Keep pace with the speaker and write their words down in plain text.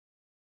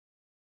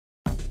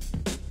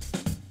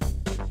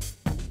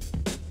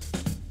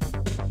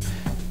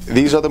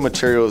These are the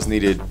materials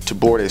needed to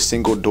board a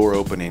single door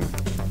opening.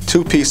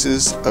 2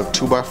 pieces of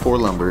 2x4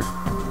 lumber,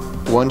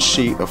 1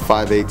 sheet of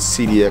 5/8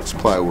 CDX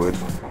plywood,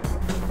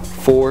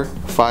 4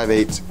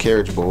 5/8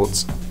 carriage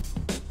bolts,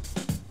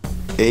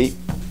 8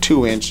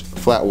 2-inch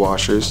flat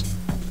washers,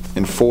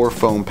 and 4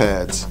 foam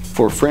pads.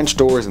 For French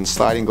doors and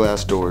sliding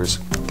glass doors,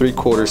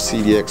 3/4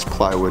 CDX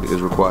plywood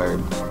is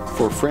required.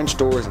 For French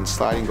doors and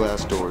sliding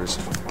glass doors,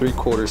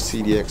 3/4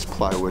 CDX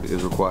plywood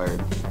is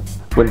required.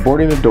 When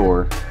boarding a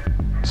door,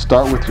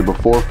 start with your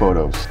before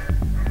photos.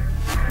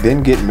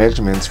 Then get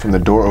measurements from the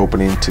door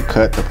opening to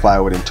cut the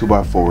plywood in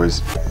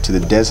 2x4s to the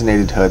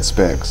designated HUD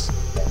specs.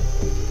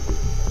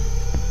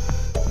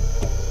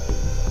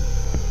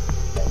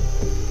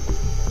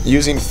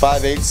 Using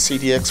 5/8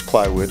 CDX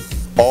plywood,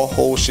 all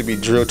holes should be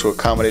drilled to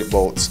accommodate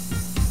bolts.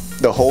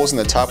 The holes in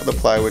the top of the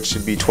plywood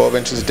should be 12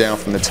 inches down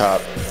from the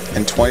top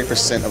and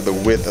 20% of the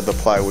width of the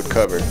plywood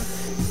cover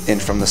in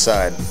from the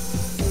side.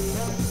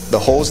 The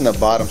holes in the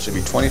bottom should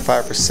be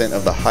 25%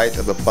 of the height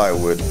of the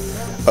plywood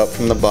up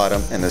from the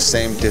bottom and the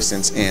same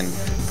distance in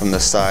from the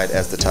side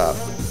as the top.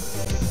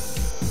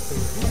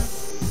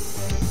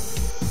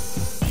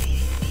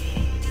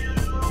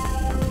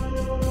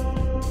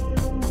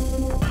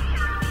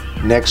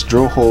 Next,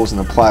 drill holes in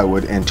the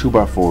plywood and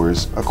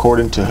 2x4s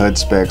according to HUD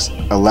specs,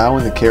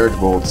 allowing the carriage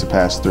bolts to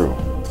pass through.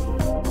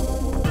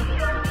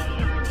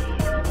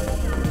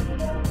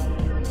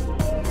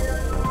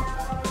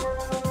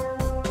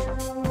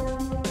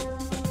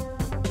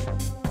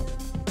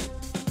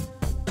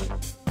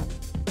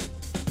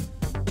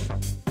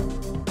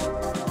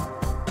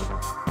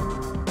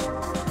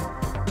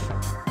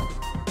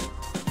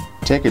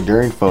 Take a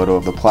during photo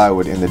of the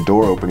plywood in the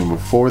door opening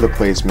before the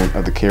placement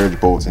of the carriage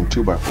bolts and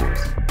 2x4s.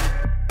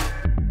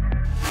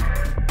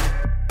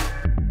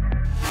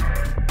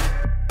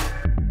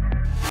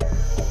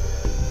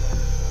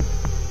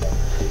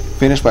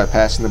 Finish by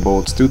passing the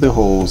bolts through the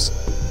holes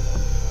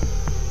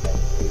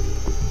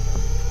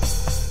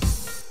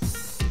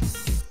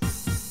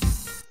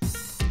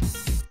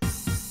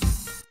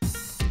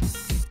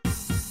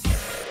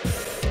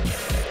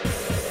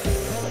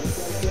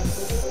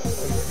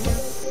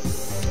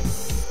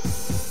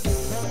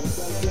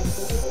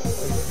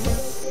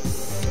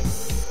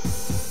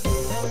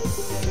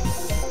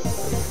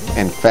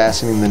and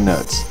fastening the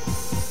nuts.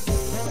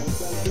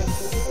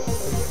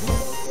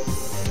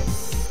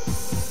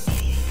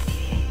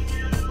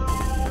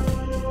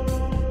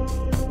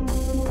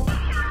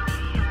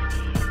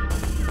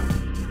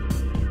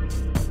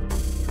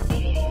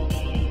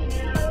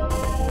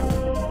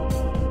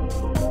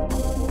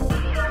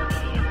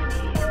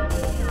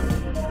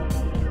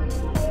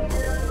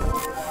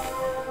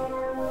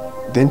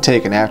 Then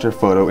take an after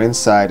photo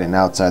inside and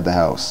outside the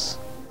house.